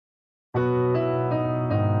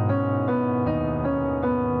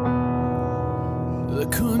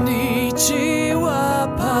Konnichiwa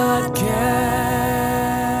Podcast.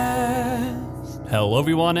 Hello,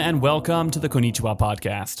 everyone, and welcome to the Konnichiwa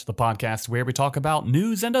Podcast, the podcast where we talk about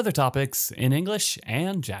news and other topics in English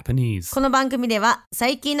and Japanese. この番組では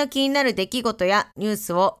最近の気になる出来事やニュー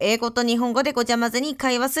スを英語と日本語でごちゃ混ぜに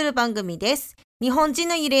会話する番組です。日本人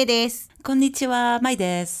のゆれです。こんにちは、まい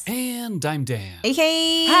です。And I'm Dan.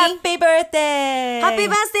 Hey! Happy birthday! Happy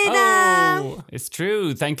birthday, Dan! Oh, it's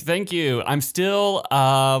true. Thank you. I'm still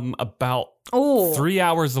about 3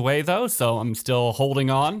 hours away, though, so I'm still holding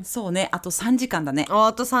on. そうね、あと3時間だね。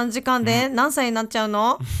あと3時間で何歳になっちゃう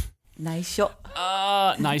の？内緒。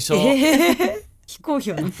内緒。非公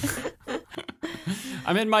表ね。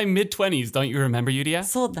I'm in my mid-20s, don't you remember, Yurie?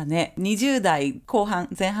 そうだね、20代後半、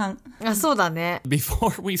前半。あ、そうだね。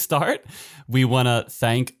Before we start, we want to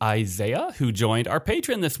thank Isaiah, who joined our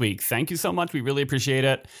Patreon this week. Thank you so much. We really appreciate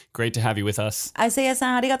it. Great to have you with us. アイセイヤ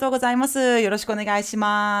さん、ありがとうございます。よろしくお願いし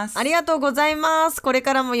ます。ありがとうございます。これ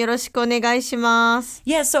からもよろしくお願いします。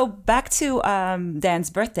Yeah, so back to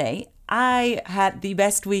Dan's birthday.I had the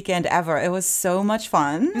best weekend ever. It was so much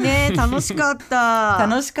fun. ねえ、楽しかった。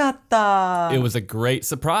楽しかった。It was a great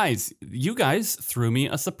surprise. You guys threw me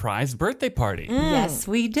a surprise birthday party. Yes,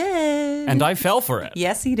 we did. And I fell for it.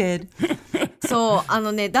 Yes, he did. そ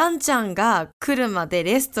う、ダンちゃんが来るまで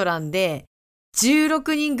レストランで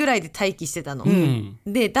16人ぐらいで待機してたの。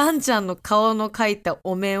で、ダンちゃんの顔の描いた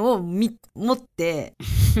お面を持って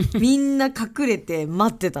みんな隠れて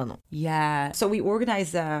待ってたの。Yeah. So we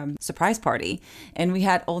organized a surprise party and we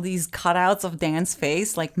had all these cutouts of Dan's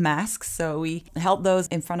face, like masks. So we held those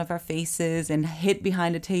in front of our faces and hid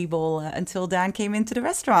behind a table until Dan came into the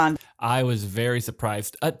restaurant. I was very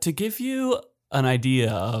surprised. To give you an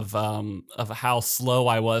idea of how slow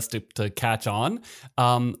I was to catch on.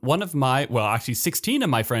 One of my, well, actually 16 of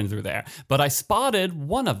my friends were there, but I spotted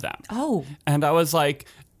one of them. Oh. And I was like,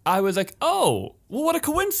 oh, well, what a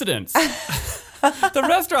coincidence. The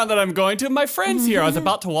restaurant that I'm going to, my friend's here. I was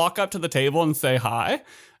about to walk up to the table and say hi.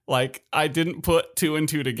 Like, I didn't put two and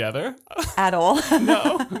two together. At all?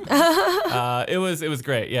 No. It was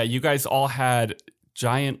great. Yeah, you guys all had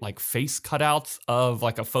giant like face cutouts of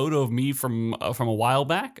like a photo of me from a while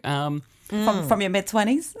back. From your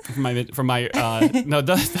mid-20s? From my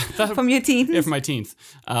From your teens? Yeah, from my teens.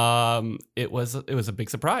 It was a big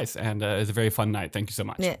surprise and it was a very fun night. Thank you so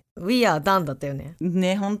much. ね、We are done だったよね。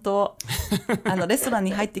ね、本当。レストラン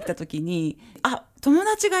に入ってきた時に、友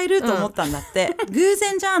達がいると思ったんだって。偶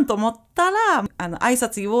然じゃんと思ったら、挨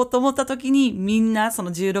拶言おうと思った時に、みんなそ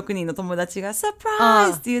の16人の友達がサプラ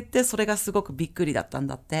イズって言って、それがすごくびっくりだったん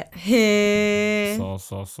だって。へー。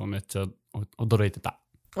そう、めっちゃ驚いてた。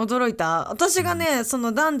驚いた。私がね、そ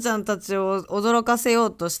のダンちゃんたちを驚かせよ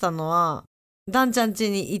うとしたのは、ダンちゃん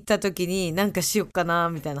家に行った時になんかしよっかな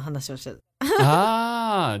みたいな話をして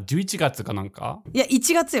た。11月かなんか？いや、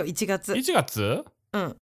1月よ、1月。1月？う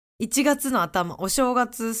ん。1月の頭、お正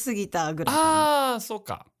月過ぎたぐらい。そう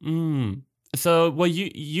か。So, well,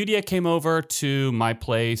 Yurie came over to my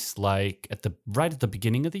place like right at the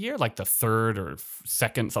beginning of the year, like the 3rd or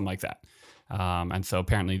 2nd, something like that. And so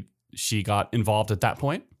apparently she got involved at that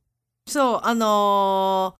point. そう、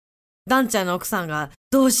ダンちゃんの奥さんが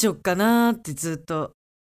どうしよっかなってずっと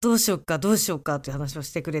どうしよっかっていう話を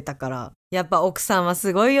してくれたから、やっぱ奥さんは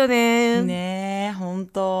すごいよね。ねえ、ほん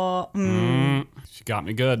と。She got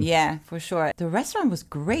me good. Yeah, for sure. The restaurant was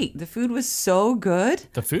great. The food was so good.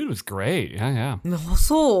 The food was great. Yeah.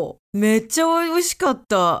 そう。めっちゃ美味しかっ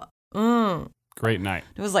た。Great night.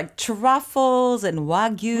 It was like truffles and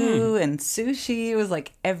wagyu and sushi. It was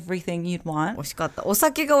like everything you'd want. 美味しかった。お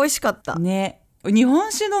酒が美味しかった。ね。日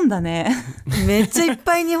本酒飲んだね。めっちゃいっ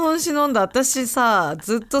ぱい日本酒飲んだ。私さ、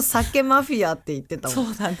ずっと酒マフィアって言ってたもん。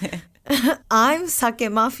そうだね。I'm 酒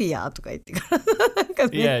マフィアとか言ってから。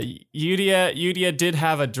Yeah, Yurie did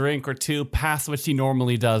have a drink or two past what she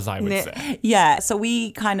normally does, I would say. Yeah, so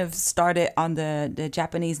we kind of started on the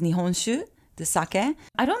Japanese 日本酒. The sake.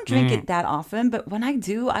 I don't drink it that often, but when I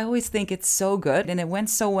do, I always think it's so good and it went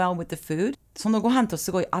so well with the food. そのご飯と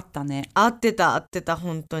すごい合ったね。合ってた、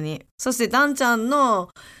本当に。そしてダンちゃんの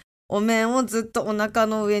お面をずっとお腹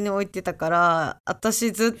の上に置いてたから、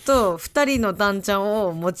私ずっと2人のダンちゃん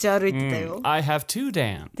を持ち歩いてたよ。I have two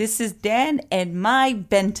Dan. This is Dan and my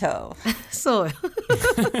bento. そうよ。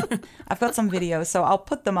I've got some videos, so I'll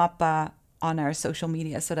put them up,on our social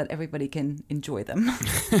media so that everybody can enjoy them.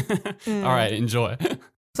 All right, enjoy.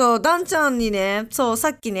 そう、ダンちゃんにね、そう、さ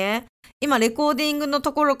っきね、今レコーディングの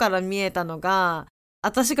ところから見えたのが、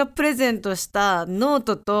私がプレゼントしたノー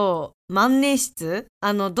トと万年筆、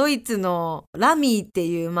ドイツのラミーって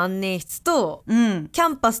いう万年筆と、キャ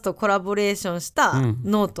ンパスとコラボレーションした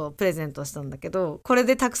ノートをプレゼントしたんだけど、これ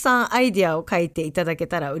でたくさんアイディアを書いていただけ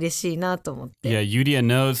たら嬉しいなと思って。Yeah, Yurie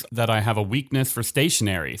knows that I have a weakness for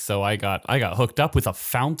stationery, so I got hooked up with a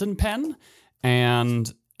fountain pen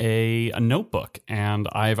and a notebook, and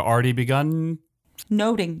I've already begun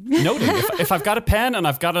noting. If I've got a pen and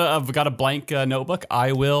I've got a blank notebook,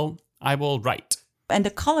 I will write. And the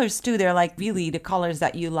colors too, they're like really the colors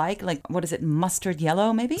that you like what is it, mustard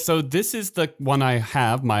yellow maybe? So this is the one I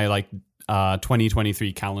have, my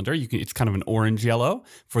 2023 calendar. It's kind of an orange yellow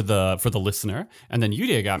for the listener. And then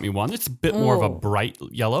Yurie got me one. It's a bit more of a bright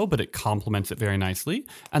yellow, but it complements it very nicely.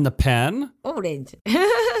 And the pen. Orange.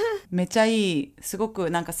 めっちゃいい。すごく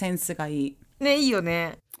なんかセンスがいい。ね、いいよ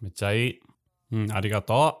ね。めっちゃいい。ありが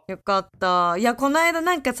とう。よかった。いや、この間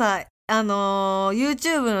なんかさ、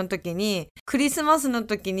YouTube の時にクリスマスの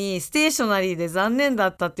時にステーショナリーで残念だ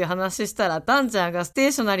ったっていう話したら、ダンちゃんがステ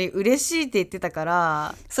ーショナリー嬉しいって言ってたか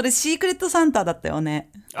ら、それシークレットサンタだったよ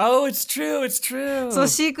ね。Oh, it's true. そう、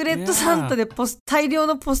シークレットサンタで大量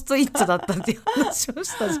のポストイットだったっていう話を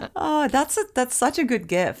したじゃん。Oh, that's such a good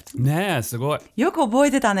gift. ねえ、すごい。よく覚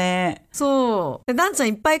えてたね。そう。で、ダンちゃん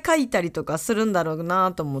いっぱい書いたりとかするんだろう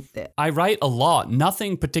なと思って。I write a lot.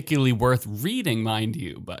 Nothing particularly worth reading, mind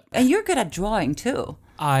you, but... And you're good at drawing too.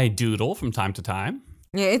 I doodle from time to time.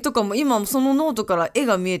 ね、絵とかも今そのノートから絵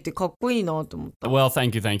が見えてかっこいいなと思った。Well,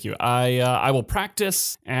 thank you. I will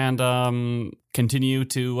practice and continue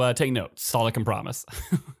to take notes. That's all I can promise.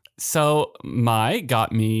 So, Mai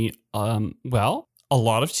got me, a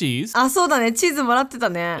lot of cheese. あ、そうだね。チーズもらってた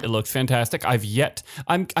ね。It looks fantastic.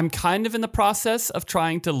 I'm kind of in the process of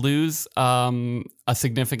trying to lose a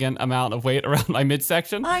significant amount of weight around my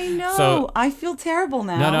midsection. I know. So, I feel terrible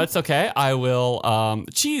now. No, it's okay. I will,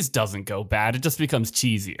 cheese doesn't go bad. It just becomes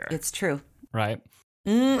cheesier. It's true. Right?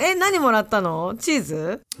 何もらったの？チー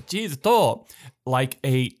ズ？チーズと、like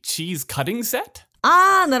a cheese cutting set?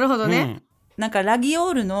 あー、なるほどね。なんかラギオ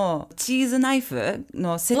ールのチーズナイフ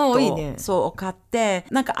のセットを、いいね、そう買って、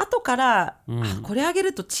なんか後から、これあげ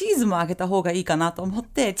るとチーズもあげた方がいいかなと思っ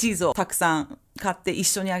てチーズをたくさん買って一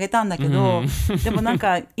緒にあげたんだけど、でもなん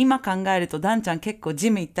か今考えるとダンちゃん結構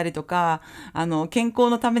ジム行ったりとか健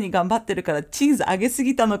康のために頑張ってるからチーズあげす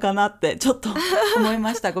ぎたのかなってちょっと思い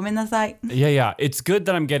ました。ごめんなさい。Yeah. It's good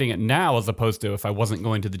that I'm getting it now as opposed to if I wasn't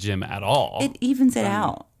going to the gym at all. It evens it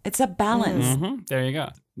out. It's a balance. There you go.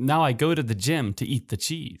 Now I go to the gym to eat the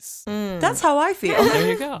cheese. That's how I feel. There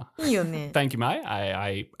you go. いいよね。Thank you, Mai.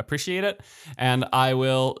 I appreciate it. And I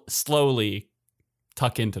will slowly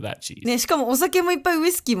tuck into that cheese. ね、しかもお酒もいっぱいウ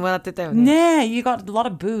イスキーもらってたよね。ねえ、you got a lot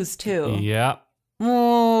of booze too. Yeah.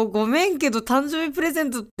 もうごめんけど誕生日プレゼ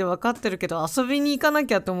ントって分かってるけど遊びに行かな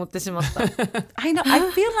きゃと思ってしまった。I know. I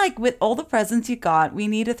feel like with all the presents you got, we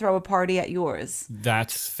need to throw a party at yours.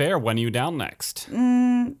 That's fair. When are you down next?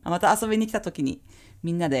 また遊びに来た時に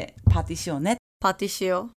みんなでパーティーしようね。パーティーし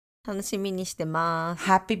よう。楽しみにしてます。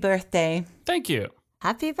Happy birthday. Thank you.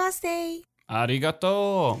 Happy birthday.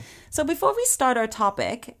 Arigato. So before we start our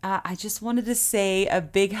topic, I just wanted to say a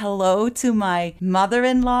big hello to my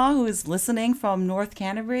mother-in-law who is listening from North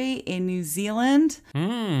Canterbury in New Zealand.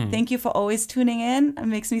 Thank you for always tuning in. It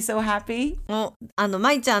makes me so happy.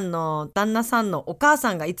 まいちゃんの旦那さんのお母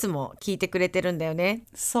さんがいつも聞いてくれてるんだよね。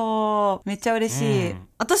そう、めっちゃ嬉しい。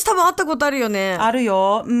私多分会ったことあるよね。ある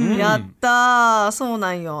よ。やったー。そうな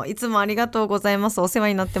んよ。いつもありがとうございます。お世話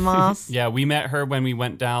になってます。Yeah, we met her when we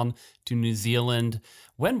went down to New Zealand.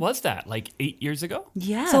 When was that? Like 8 years ago?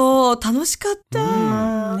 Yes. そう、楽しかっ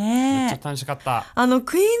た。ねめっちゃ楽しかった。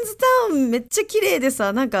クイーンズタウンめっちゃ綺麗で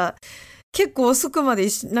さ、なんか結構遅くまで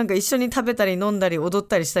なんか一緒に食べたり飲んだり踊っ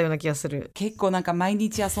たりしたような気がする。結構なんか毎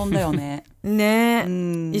日遊んだよね。ね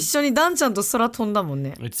え、一緒にダンちゃんと空飛んだもん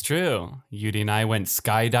ね。It's true. Yurie and I went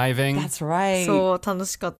skydiving. That's right. そう、楽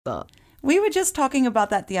しかった。We were just talking about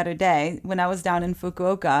that the other day when I was down in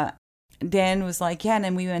Fukuoka. Dan was like, yeah, and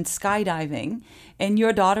then we went skydiving. And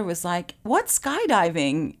your daughter was like, what's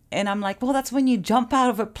skydiving? And I'm like, well, that's when you jump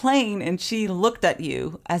out of a plane. And she looked at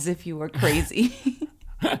you as if you were crazy.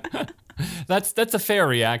 That's a fair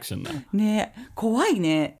reaction, though. ねえ、怖い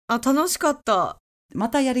ね。楽しかった。ま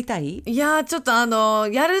たやりたい？いやー、ちょっと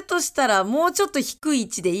やるとしたらもうちょっと低い位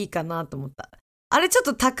置でいいかなと思った。あれちょっ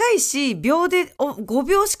と高いし、秒で5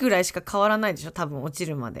秒しくらいしか変わらないでしょ、多分落ち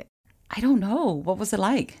るまで。I don't know. What was it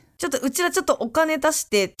like? ちょっとうちらちょっとお金出し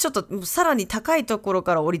てちょっとさらに高いところ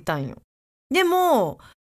から降りたんよ。でも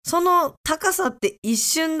その高さって一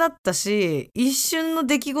瞬だったし、一瞬の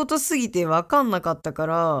出来事すぎて分かんなかったか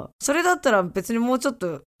ら、それだったら別にもうちょっ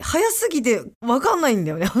と早すぎて分かんないんだ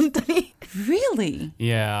よね、本当に。Really?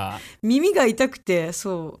 Yeah. 耳が痛くて、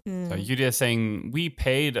そう。So Yurie is saying we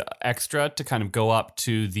paid extra to kind of go up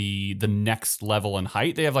to the next level in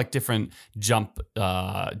height. They have like different jump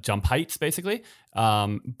heights basically.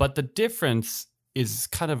 But the difference is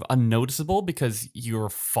kind of unnoticeable because you're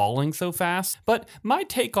falling so fast. But my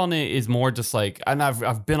take on it is more just like, and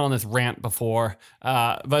I've been on this rant before,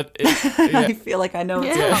 but I feel like I know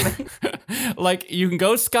what's coming. Like you can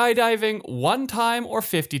go skydiving 1 time or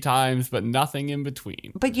 50 times, but nothing in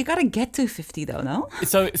between. But you gotta get to 50 though, no?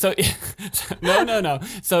 So no.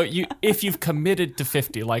 So if you've committed to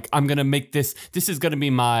 50, like I'm gonna make this is gonna be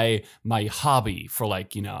my hobby for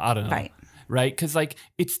like, I don't know. Right? Because like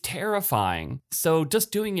it's terrifying. So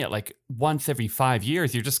just doing it like once every 5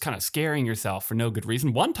 years, you're just kind of scaring yourself for no good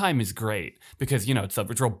reason. 1 time is great because, it's a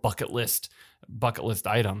real bucket list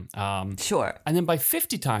item. Sure. And then by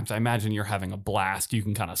 50 times, I imagine you're having a blast. You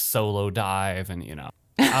can kind of solo dive and, I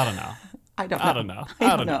don't know. I don't know.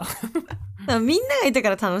 I don't know. みんながいたか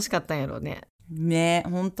ら楽しかったんやろうね。ね、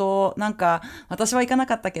本当なんか私は行かな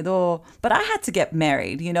かったけど But I had to get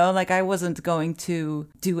married, like I wasn't going to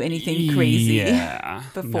do anything crazy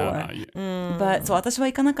before. But そう私は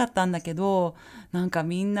行かなかったんだけどなんか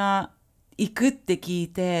みんな行くって聞い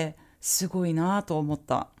てすごいなと思っ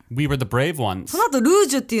た。We were the brave ones. その後ルー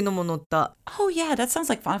ジュっていうのも乗った。Oh yeah, that sounds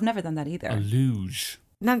like fun. I've never done that either. A luge.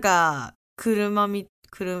 なんかちっ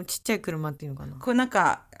ちゃい車っていうのかな。これなん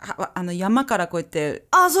か山からこうやって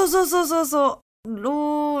そ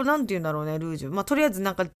うなんていうんだろうね、ルージュ。とりあえず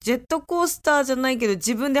なんかジェットコースターじゃないけど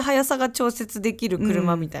自分で速さが調節できる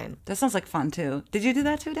車みたいな。That sounds like fun too. Did you do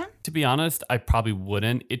that too, Dan? To be honest, I probably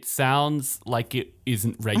wouldn't. It sounds like it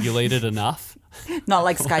isn't regulated enough. Not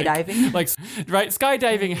like skydiving. Right,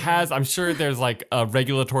 skydiving has, I'm sure there's like a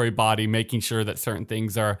regulatory body making sure that certain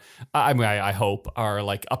things are, I hope, are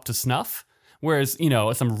like up to snuff. Whereas,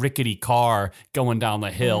 some rickety car going down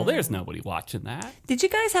the hill, there's nobody watching that. Did you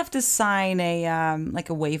guys have to sign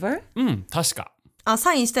like a waiver? 確か。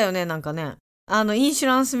サインしたよね、なんかね。インシュ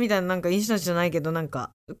ランスみたいな、なんかインシュランスじゃないけど、なん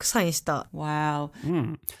かサインした。Wow.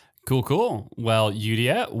 Cool. Well,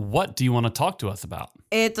 Yurie, what do you want to talk to us about?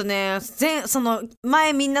 その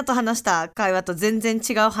前みんなと話した会話と全然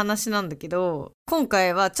違う話なんだけど、今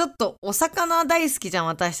回はちょっとお魚大好きじゃん、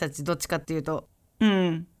私たちどっちかっていうと。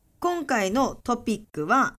今回のトピック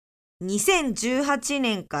は2018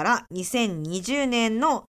年から2020年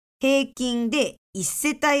の平均で1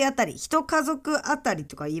世帯あたり、1家族あたり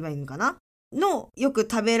とか言えばいいのかなのよく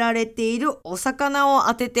食べられているお魚を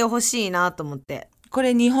当ててほしいなと思って。こ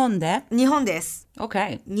れ日本で？日本です。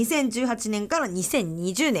Okay. 2018年から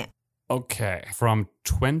2020年。Okay, from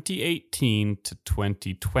 2018 to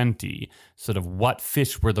 2020, sort of what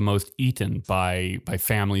fish were the most eaten by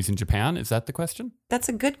families in Japan? Is that the question? That's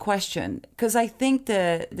a good question because I think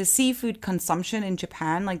the seafood consumption in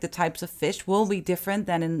Japan, like the types of fish, will be different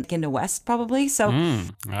than in the West probably. So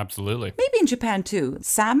absolutely. Maybe in Japan too.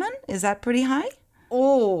 Salmon, is that pretty high?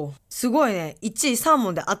 おー、すごいね。1位サー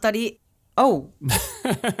モンで当たり。Oh.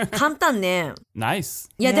 簡単ね。Nice.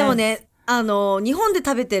 いやでもね、日本で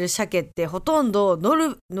食べてる鮭ってほとんどノル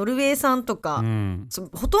ウェー産とか、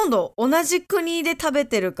ほとんど同じ国で食べ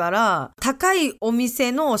てるから高いお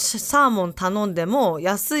店のサーモン頼んでも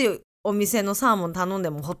安いお店のサーモン頼んで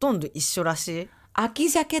もほとんど一緒らしい。秋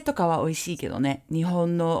鮭とかは美味しいけどね。日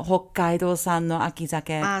本の北海道産の秋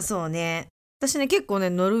鮭。そうね。私ね結構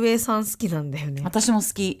ねノルウェー産好きなんだよね。私も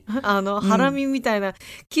好き。ハラミみたいな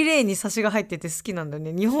綺麗にサシが入ってて好きなんだよ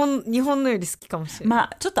ね。日本のより好きかもしれない。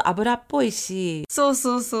ちょっと油っぽいし。そう。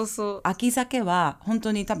秋鮭は本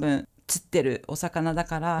当に多分釣ってるお魚だ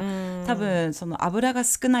から多分その油が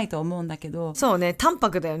少ないと思うんだけど。そうね、淡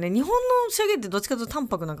白だよね。日本の鮭ってどっちかというと淡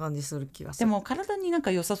白な感じする気がする。でも体になん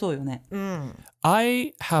か良さそうよね。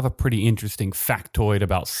I have a pretty interesting factoid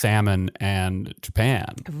about salmon and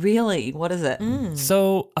Japan. Really? What is it?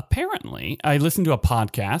 So apparently, I listened to a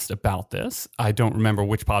podcast about this. I don't remember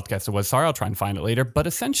which podcast it was. Sorry, I'll try and find it later. But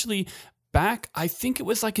essentially, back, I think it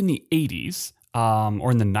was like in the 80s,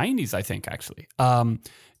 or in the 90s, I think, actually.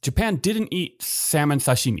 Japan didn't eat salmon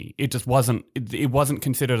sashimi. It just wasn't, it wasn't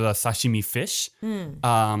considered a sashimi fish.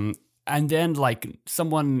 And then like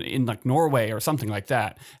someone in like Norway or something like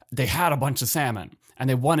that, they had a bunch of salmon and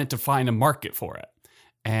they wanted to find a market for it.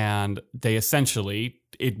 And they essentially,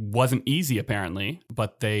 it wasn't easy apparently,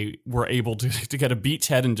 but they were able to get a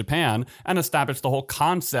beachhead in Japan and establish the whole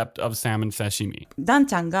concept of salmon sashimi. ダン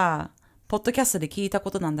ちゃんがポッドキャストで聞いたこ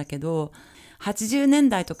となんだけど、80年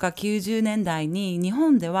代とか90年代に日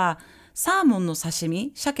本ではサーモンの刺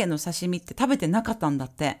身、鮭の刺身って食べてなかったんだっ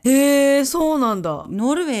て。へえ、そうなんだ。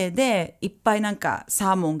ノルウェーでいっぱいなんか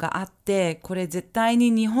サーモンがあって、これ絶対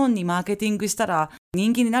に日本にマーケティングしたら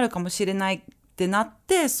人気になるかもしれないってなっ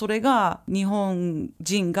て、それが日本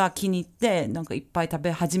人が気に入ってなんかいっぱい食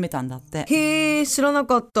べ始めたんだって。へえ、知らな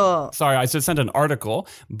かった。Sorry, I just sent an article,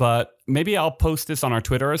 but maybe I'll post this on our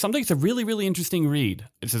Twitter or something. It's a really, really interesting read.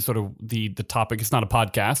 It's a sort of the topic. It's not a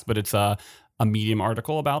podcast, but it's a Medium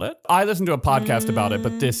article about it. I listened to a podcast about it,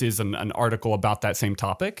 but this is an article about that same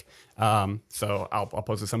topic. So I'll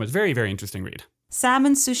post this on. It's very, very interesting read.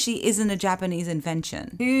 Salmon sushi isn't a Japanese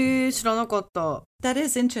invention. へえ、知らなかった。That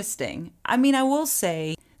is interesting. I mean, I will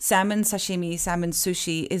say salmon sashimi, salmon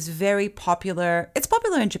sushi is very popular. It's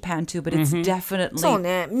popular in Japan too, but it's definitely... そう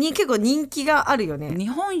ね。結構人気があるよね。日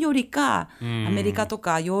本よりか、アメリカと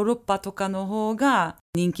かヨーロッパとかの方が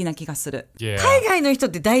人気な気がする。Yeah. 海外の人っ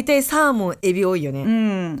て大体サーモン、エビ多いよ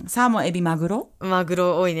ね。サーモン、エビ、マグロ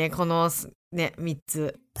多いね。このね、3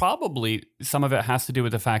つ。Probably some of it has to do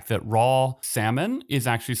with the fact that raw salmon is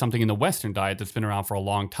actually something in the Western diet that's been around for a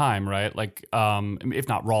long time, right? Like, if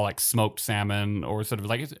not raw, like smoked salmon or sort of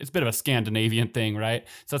like, it's a bit of a Scandinavian thing, right?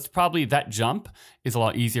 So it's probably that jump is a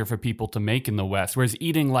lot easier for people to make in the West. Whereas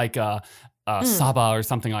eating like saba or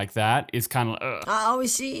something like that is kind of 美味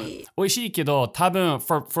しい。美味しいけど、多分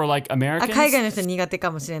for like Americans 海外の人苦手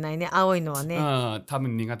かもしれないね。青いのはね。多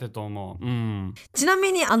分苦手と思う。ちな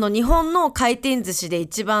みに日本の回転寿司で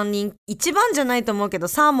一番じゃないと思うけど、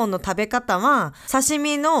サーモンの食べ方は刺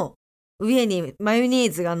身の上にマヨネ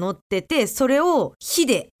ーズが乗ってて、それを火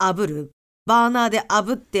で炙る。バーナーで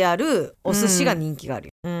炙ってあるお寿司が人気がある。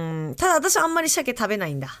ただ私あんまり鮭食べな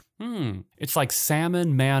いんだ。It's like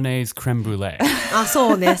salmon, mayonnaise, creme brulee. あ、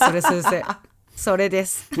そうね。それで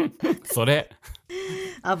す。それ。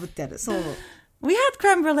炙ってある。そう。We had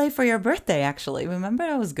creme brulee for your birthday, actually. Remember?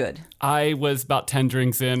 That was good. I was about 10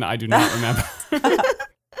 drinks in. I do not remember.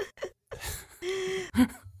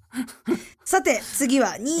 さて、次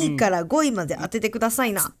は2位から5位まで当ててくださ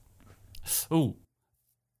いな。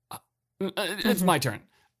It's my turn.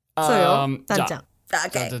 そうよ。ダンちゃん。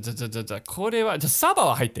これは、サバ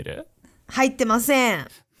は入ってる？入ってません。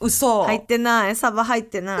嘘。入ってない。サバ入っ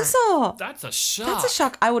てない。嘘。That's a shock. That's a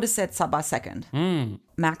shock. I would have said saba second.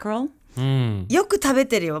 Mackerel? よく食べ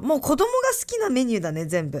てるよ。もう子供が好きなメニューだね、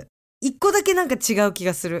全部。一個だけなんか違う気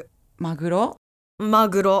がする。マグロ。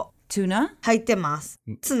ツナ入ってます。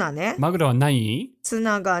ツナね。マグロは何？ツ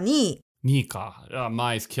ナが2位か。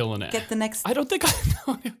Mine's killing it. Get the next. I don't think I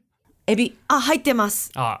know. エビ。入ってま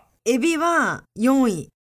す。エビは4位。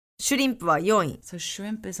シュリンプは4位。So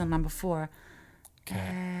shrimp is on number 4.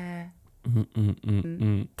 Okay.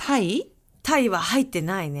 タイは入って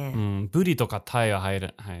ないね。ブリとかタイは入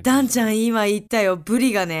る。ダンちゃん今言ったよ。ブ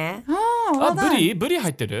リがね。ブリ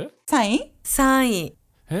入ってる？ 3位。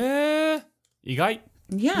へえ。意外。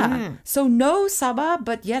Yeah. So no saba,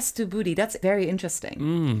 but yes to buri. That's very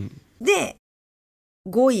interesting. で、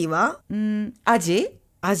5位はアジ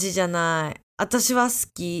じゃない。私は好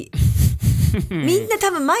き。みんな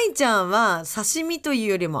多分、舞ちゃんは刺身という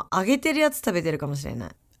よりも揚げてるやつ食べてるかもしれない。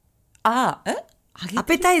ア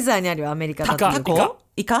ペタイザーにあるよ、アメリカだと。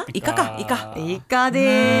イカ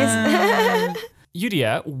です。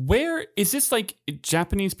Yurie, where is this like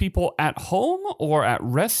Japanese people at home or at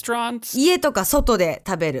restaurants? 家とか外で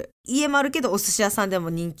食べる。家もあるけどお寿司屋さんでも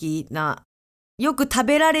人気な、よく食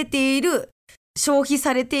べられている、消費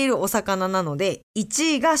されているお魚なので、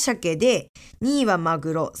1位が鮭で、2位はマ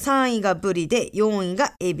グロ、3位がブリで、4位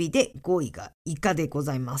がエビで、5位がイカでご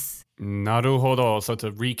ざいます。なるほど。So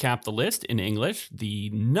to recap the list in English, the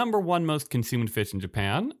number one most consumed fish in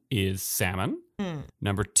Japan is salmon.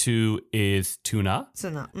 Number 2 is tuna.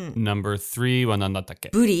 Number 3 は何だったっけ？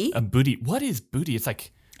ブリ？ Booty. What is booty? It's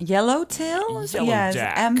like Yellowtail? Yes,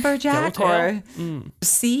 Jack. amberjack or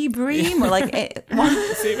sea bream or like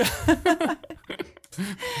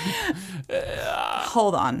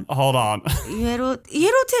Hold on. イエローテ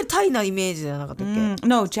ールタイなイメージじゃなかったっけ？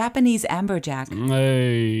 No, Japanese amberjack.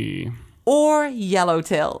 Or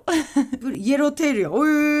yellowtail. イエローテールよ。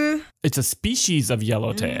It's a species of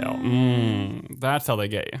yellowtail. That's how they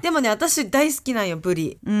get you. でもね、私大好きなんよ、ブ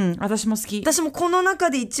リ。私も好き。私もこの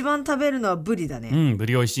中で一番食べるのはブリだね。ブ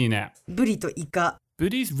リ美味しいね。ブリとイカ。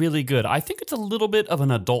Booty's really good. I think it's a little bit of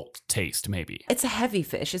an adult taste, maybe. It's a heavy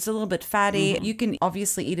fish. It's a little bit fatty. You can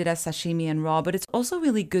obviously eat it as sashimi and raw, but it's also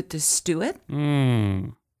really good to stew it.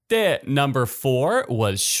 で、number 4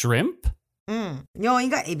 was shrimp. 4位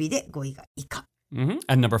がエビで、5位がイカ。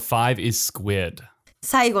And number 5 is squid.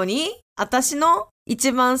 最後に、私の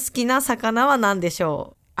一番好きな魚は何でし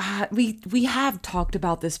ょ We have talked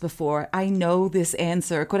about this before. I know this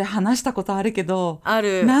answer. これ話したことあるけど。あ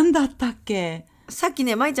る。なんだったっけ？さっき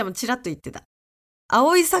ね、まいちゃんもちらっと言ってた。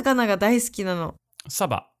青い魚が大好きなの。サ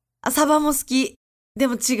バ。サバも好き。で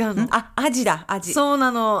も違うの。アジだ、アジ。そう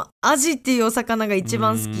なの。アジっていうお魚が一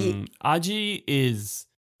番好き。アジ is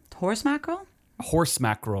horse mackerel? Horse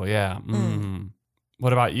mackerel, yeah.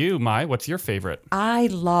 What about you, Mai? What's your favorite? I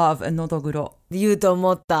love のどぐろ。言うと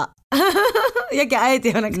思った。やけあえ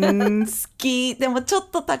てよな好き。でもちょっ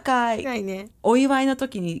と高い。高いね。お祝いの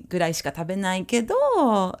時にぐらいしか食べないけど、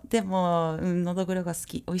でも、のどぐろが好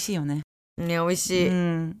き。美味しいよね。ね、美味しい。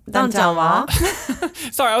ダンちゃんは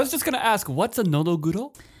Sorry, I was just going to ask, what's a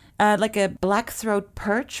nodoguro? Like a black-throat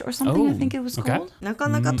perch or something, I think it was called. なか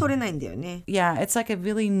なか取れないんだよね。Yeah, it's like a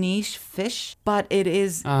really niche fish, but it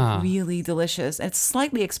is really delicious. It's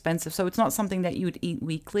slightly expensive, so it's not something that you would eat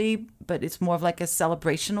weekly, but it's more of like a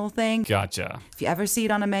celebrational thing. Gotcha. If you ever see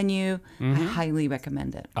it on a menu, I highly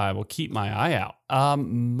recommend it. I will keep my eye out.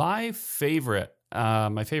 My favorite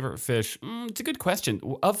fish, it's a good question.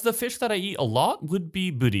 Of the fish that I eat a lot would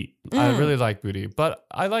be buri. I really like buri, but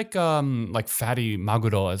I like fatty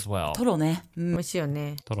maguro as well. トロね。美味しいよ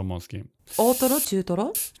ね。トロも好き。大トロ、中ト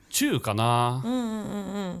ロ？中かな。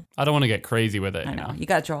I don't want to get crazy with it. I know. You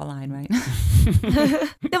gotta draw a line, right?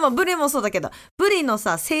 でもブリもそうだけど、ブリの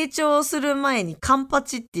さ、成長する前にカンパ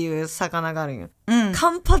チっていう魚があるんよ。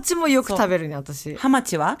カンパチもよく食べるね、私。ハマ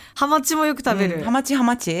チは？ハマチもよく食べる。ハマチと。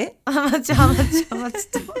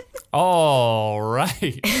All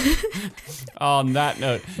right. On that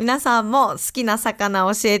note. 皆さんも好きな魚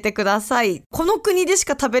教えてください。この国でし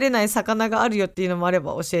か食べれない魚があるよっていうのもあれ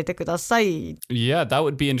ば教えてください。Yeah, that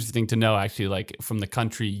would be interesting to know actually, like from the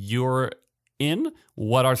country you're in,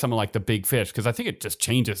 what are some of like the big fish? Because I think it just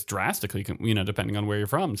changes drastically, depending on where you're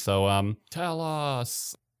from. So tell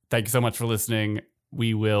us. Thank you so much for listening.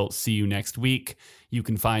 We will see you next week. You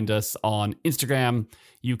can find us on Instagram.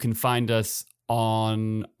 You can find us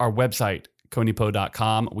on our website,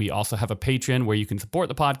 konnichiwa.com. We also have a Patreon where you can support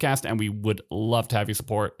the podcast, and we would love to have your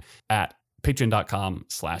support at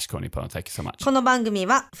patreon.com/konnipo. Thank you so much. この番組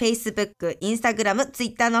は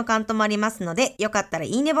Facebook、Instagram、Twitter のアカウントもありますので、よかったらい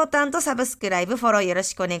いねボタンとサブスクライブ、フォローよろ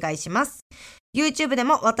しくお願いします。YouTube で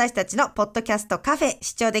も私たちのポッドキャストカフェ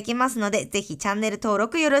視聴できますので、ぜひチャンネル登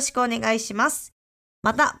録よろしくお願いします。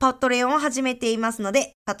また、パトレオンを始めていますの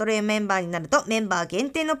で、パトレオンメンバーになるとメンバー限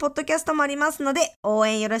定のポッドキャストもありますので、応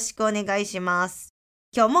援よろしくお願いします。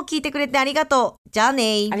今日も聞いてくれてありがとう。じゃあ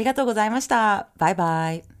ね。ありがとうございました。バイ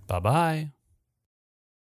バイ。Bye-bye.